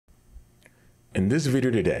In this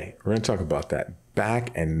video today, we're going to talk about that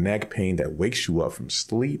back and neck pain that wakes you up from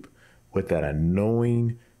sleep with that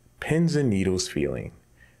annoying pins and needles feeling,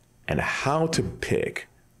 and how to pick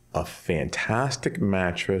a fantastic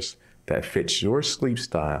mattress that fits your sleep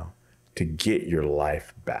style to get your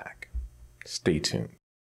life back. Stay tuned.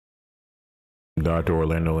 Dr.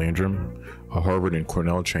 Orlando Landrum, a Harvard and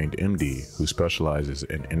Cornell trained MD who specializes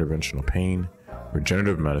in interventional pain,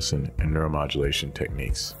 regenerative medicine, and neuromodulation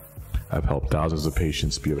techniques. I've helped thousands of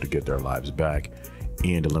patients be able to get their lives back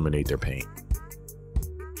and eliminate their pain.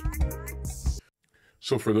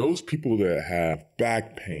 So for those people that have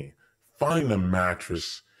back pain, finding a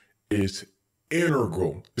mattress is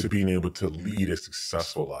integral to being able to lead a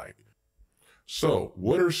successful life. So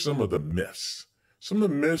what are some of the myths? Some of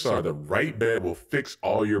the myths are the right bed will fix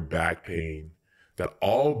all your back pain, that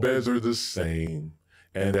all beds are the same,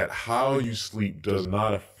 and that how you sleep does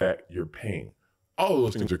not affect your pain. All of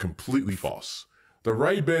those things are completely false. The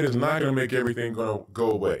right bed is not going to make everything go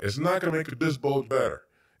away. It's not going to make your disc bulge better.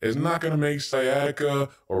 It's not going to make sciatica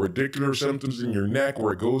or radicular symptoms in your neck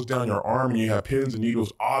where it goes down your arm and you have pins and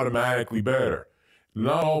needles automatically better.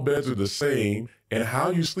 Not all beds are the same, and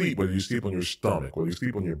how you sleep, whether you sleep on your stomach, whether you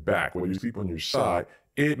sleep on your back, whether you sleep on your side,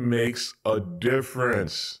 it makes a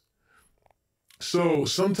difference. So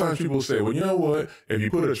sometimes people say, well, you know what? If you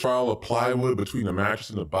put a trowel of plywood between the mattress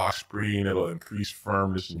and the box spring, it'll increase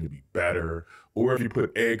firmness and you'll be better. Or if you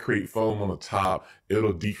put egg crate foam on the top,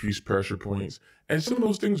 it'll decrease pressure points. And some of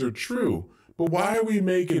those things are true. But why are we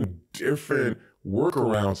making different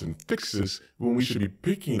workarounds and fixes when we should be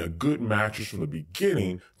picking a good mattress from the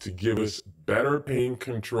beginning to give us better pain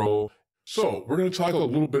control? So we're going to talk a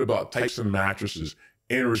little bit about types of mattresses: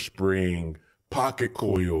 inner spring, pocket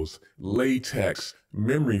coils, latex,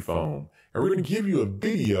 memory foam. And we're going to give you a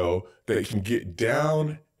video that can get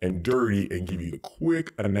down and dirty and give you a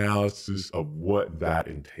quick analysis of what that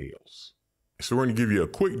entails. So we're going to give you a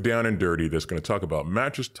quick down and dirty that's going to talk about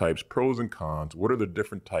mattress types, pros and cons, what are the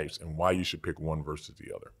different types, and why you should pick one versus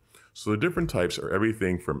the other. So the different types are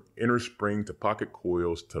everything from inner spring to pocket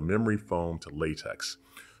coils to memory foam to latex.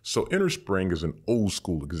 So inner spring is an old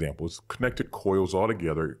school example. It's connected coils all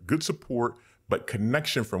together, good support, but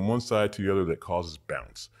connection from one side to the other that causes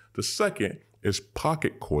bounce. The second is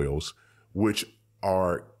pocket coils, which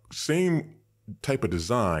are same type of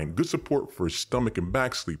design, good support for stomach and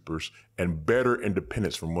back sleepers, and better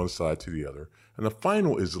independence from one side to the other. And the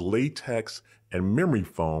final is latex and memory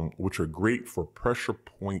foam, which are great for pressure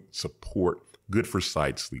point support, good for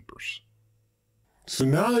side sleepers. So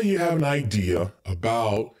now that you have an idea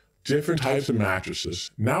about different types of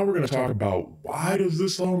mattresses, now we're going to talk about why does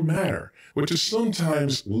this all matter, which is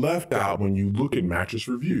sometimes left out when you look at mattress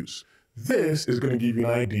reviews. This is going to give you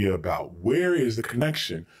an idea about where is the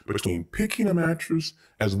connection between picking a mattress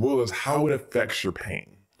as well as how it affects your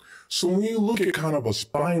pain. So when you look at kind of a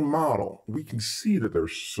spine model, we can see that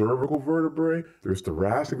there's cervical vertebrae, there's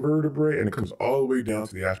thoracic vertebrae, and it comes all the way down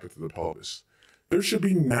to the aspect of the pelvis. There should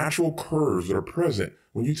be natural curves that are present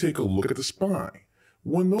when you take a look at the spine.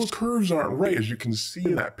 When those curves aren't right, as you can see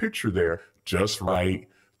in that picture there, just right,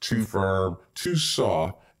 too firm, too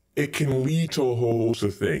soft, it can lead to a whole host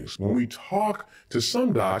of things. When we talk to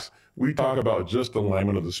some docs, we talk about just the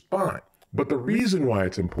alignment of the spine. But the reason why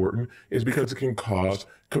it's important is because it can cause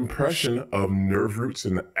compression of nerve roots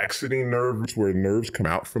and the exiting nerve roots where nerves come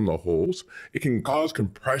out from the holes. It can cause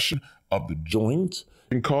compression of the joints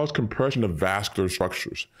and cause compression of vascular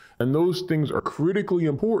structures. And those things are critically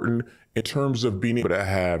important in terms of being able to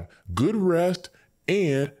have good rest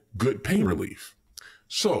and good pain relief.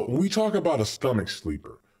 So when we talk about a stomach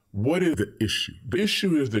sleeper, what is the issue? The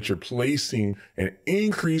issue is that you're placing an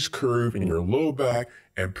increased curve in your low back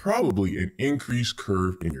and probably an increased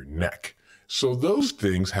curve in your neck. So those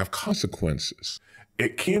things have consequences.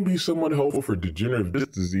 It can be somewhat helpful for degenerative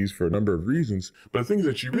disc disease for a number of reasons, but the things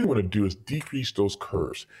that you really want to do is decrease those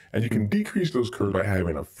curves. And you can decrease those curves by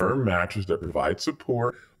having a firm mattress that provides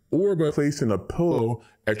support, or by placing a pillow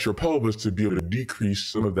at your pelvis to be able to decrease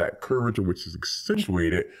some of that curvature, which is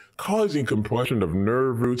accentuated, causing compression of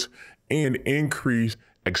nerve roots and increased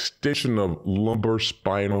extension of lumbar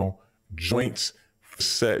spinal joints,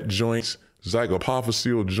 facet joints,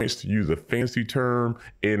 zygapophyseal joints, to use a fancy term.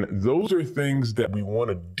 And those are things that we want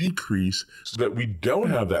to decrease so that we don't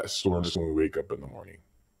have that soreness when we wake up in the morning.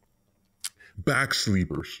 Back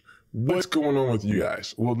sleepers. What's going on with you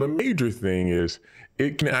guys? Well, the major thing is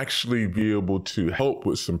it can actually be able to help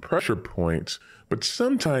with some pressure points, but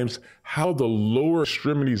sometimes how the lower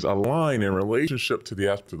extremities align in relationship to the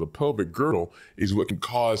aspect of the pelvic girdle is what can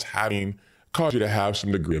cause having cause you to have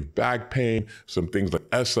some degree of back pain, some things like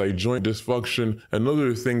SI joint dysfunction, and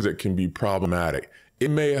other things that can be problematic. It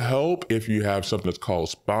may help if you have something that's called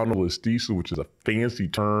spondylolisthesis, which is a fancy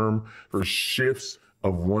term for shifts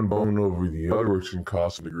of one bone over the other, which can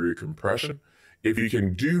cause some degree of compression. If you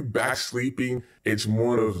can do back sleeping, it's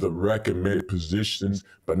one of the recommended positions,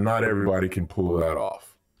 but not everybody can pull that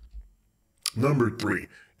off. Number 3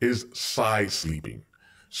 is side sleeping.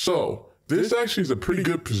 So this actually is a pretty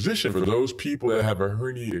good position for those people that have a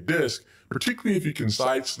herniated disc, particularly if you can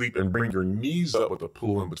side sleep and bring your knees up with a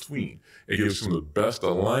pillow in between. It gives some of the best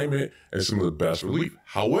alignment and some of the best relief.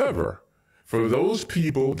 However, for those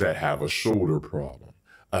people that have a shoulder problem,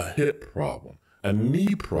 a hip problem, a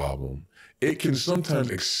knee problem, it can sometimes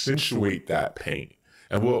accentuate that pain.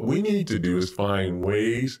 And what we need to do is find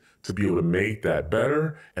ways to be able to make that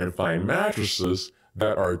better and find mattresses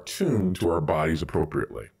that are tuned to our bodies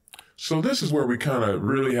appropriately. So this is where we kind of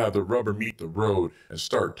really have the rubber meet the road and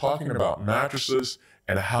start talking about mattresses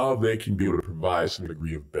and how they can be able to provide some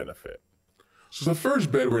degree of benefit. So the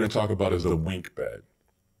first bed we're going to talk about is the Wink bed.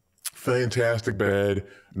 Fantastic bed,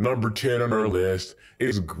 number 10 on our list.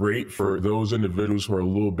 It's great for those individuals who are a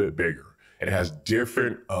little bit bigger. It has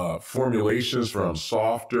different formulations from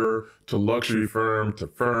softer to luxury firm to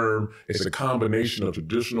firm. It's a combination of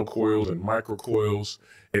traditional coils and micro coils.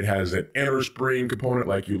 It has an inner spring component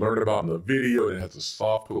like you learned about in the video. It has a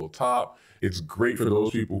soft pillow top. It's great for those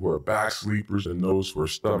people who are back sleepers and those who are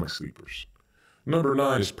stomach sleepers. Number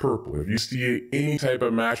 9 is purple. If you see any type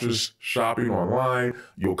of mattress shopping online,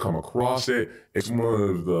 you'll come across it. It's one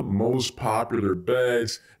of the most popular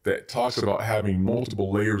beds that talks about having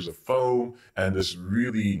multiple layers of foam and this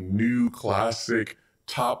really new classic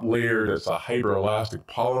top layer that's a hyperelastic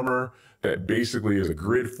polymer that basically is a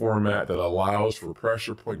grid format that allows for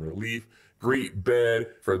pressure point relief. Great bed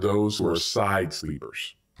for those who are side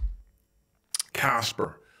sleepers.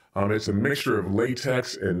 Casper. It's a mixture of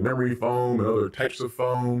latex and memory foam and other types of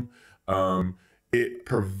foam. It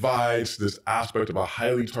provides this aspect of a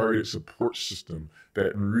highly targeted support system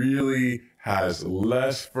that really has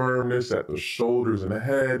less firmness at the shoulders and the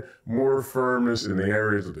head, more firmness in the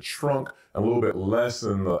areas of the trunk, a little bit less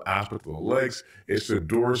in the aspect of the legs. It's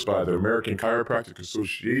endorsed by the American Chiropractic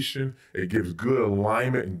Association. It gives good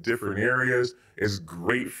alignment in different areas. It's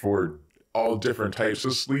great for all different types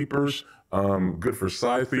of sleepers. Good for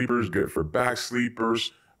side sleepers, good for back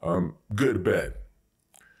sleepers, good bed.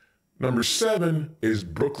 Number 7 is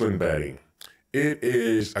Brooklyn bedding. It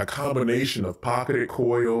is a combination of pocketed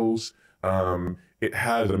coils. It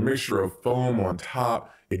has a mixture of foam on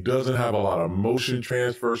top. It doesn't have a lot of motion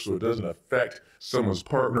transfer, so it doesn't affect someone's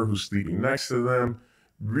partner who's sleeping next to them.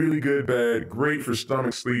 Really good bed, great for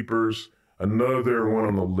stomach sleepers. Another one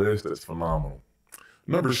on the list that's phenomenal.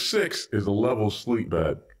 Number 6 is a level sleep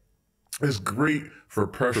bed. It's great for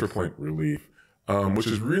pressure point relief, which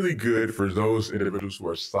is really good for those individuals who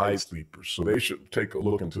are side sleepers. So they should take a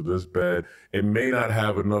look into this bed. It may not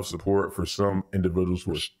have enough support for some individuals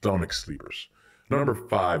who are stomach sleepers. Number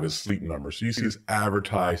 5 is Sleep Number. So you see this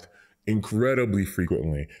advertised incredibly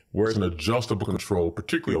frequently, where it's an adjustable control,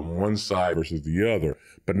 particularly on one side versus the other,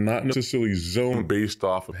 but not necessarily zone based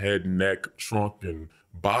off of head, neck, trunk, and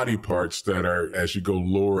body parts that are as you go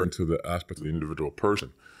lower into the aspect of the individual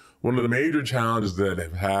person. One of the major challenges that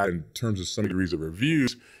I've had in terms of some degrees of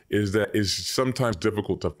reviews is that it's sometimes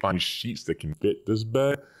difficult to find sheets that can fit this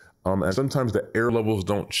bed. And sometimes the air levels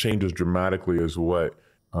don't change as dramatically as what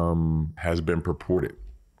has been purported.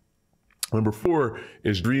 Number 4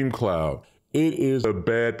 is Dream Cloud. It is a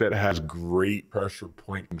bed that has great pressure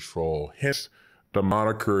point control. Hence, the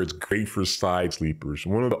moniker is great for side sleepers.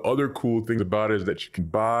 One of the other cool things about it is that you can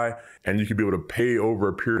buy and you can be able to pay over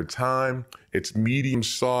a period of time. It's medium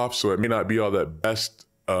soft, so it may not be all that best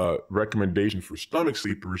recommendation for stomach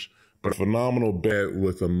sleepers, but a phenomenal bed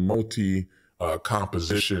with a multi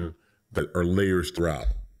composition that are layers throughout.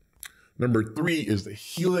 Number 3 is the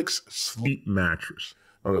Helix Sleep Mattress.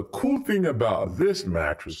 Now, the cool thing about this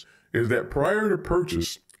mattress is that prior to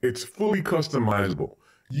purchase, it's fully customizable.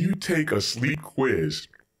 You take a sleep quiz.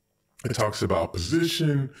 It talks about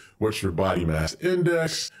position, what's your body mass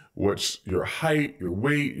index, what's your height, your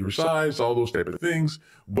weight, your size, all those type of things,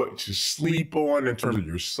 what you sleep on in terms of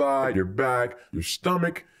your side, your back, your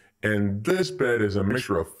stomach. And this bed is a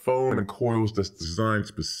mixture of foam and coils that's designed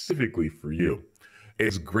specifically for you.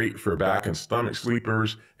 It's great for back and stomach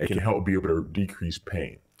sleepers. It can help be able to decrease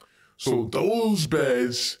pain. So those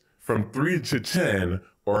beds from 3 to 10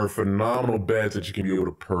 are phenomenal beds that you can be able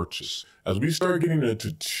to purchase. As we start getting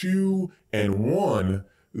into 2 and 1,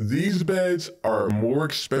 These beds are more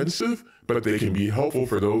expensive, but they can be helpful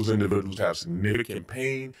for those individuals who have significant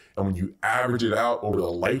pain. And when you average it out over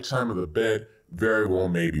the lifetime of the bed, very well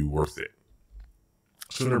may be worth it.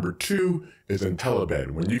 So number 2 is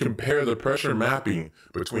IntelliBed. When you compare the pressure mapping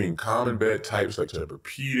between common bed types like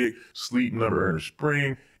Tempur-Pedic, Sleep Number, and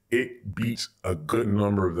Spring, it beats a good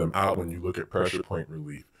number of them out when you look at pressure point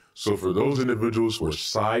relief. So for those individuals who are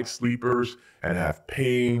side sleepers and have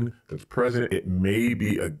pain that's present, it may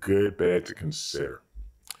be a good bed to consider.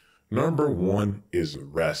 Number 1 is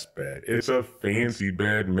Rest Bed. It's a fancy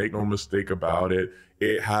bed, make no mistake about it.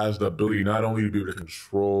 It has the ability not only to be able to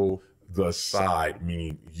control the side,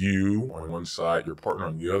 meaning you on one side, your partner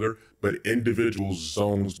on the other, but individual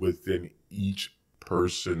zones within each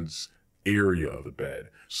person's area of the bed.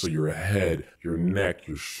 So your head, your neck,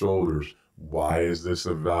 your shoulders. Why is this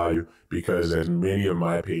of value? Because as many of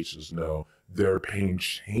my patients know, their pain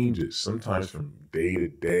changes, sometimes from day to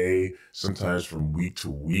day, sometimes from week to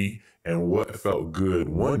week, and what felt good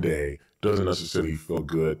one day doesn't necessarily feel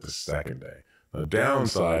good the second day. The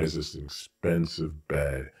downside is it's an expensive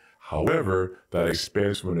bed. However, that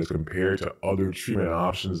expense, when it's compared to other treatment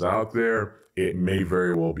options out there, it may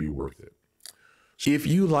very well be worth it. If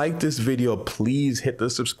you like this video, please hit the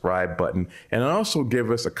subscribe button and also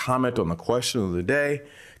give us a comment on the question of the day.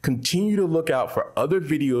 Continue to look out for other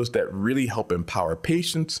videos that really help empower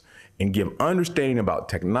patients and give understanding about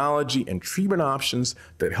technology and treatment options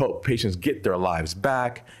that help patients get their lives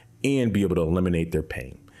back and be able to eliminate their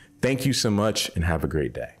pain. Thank you so much and have a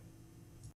great day.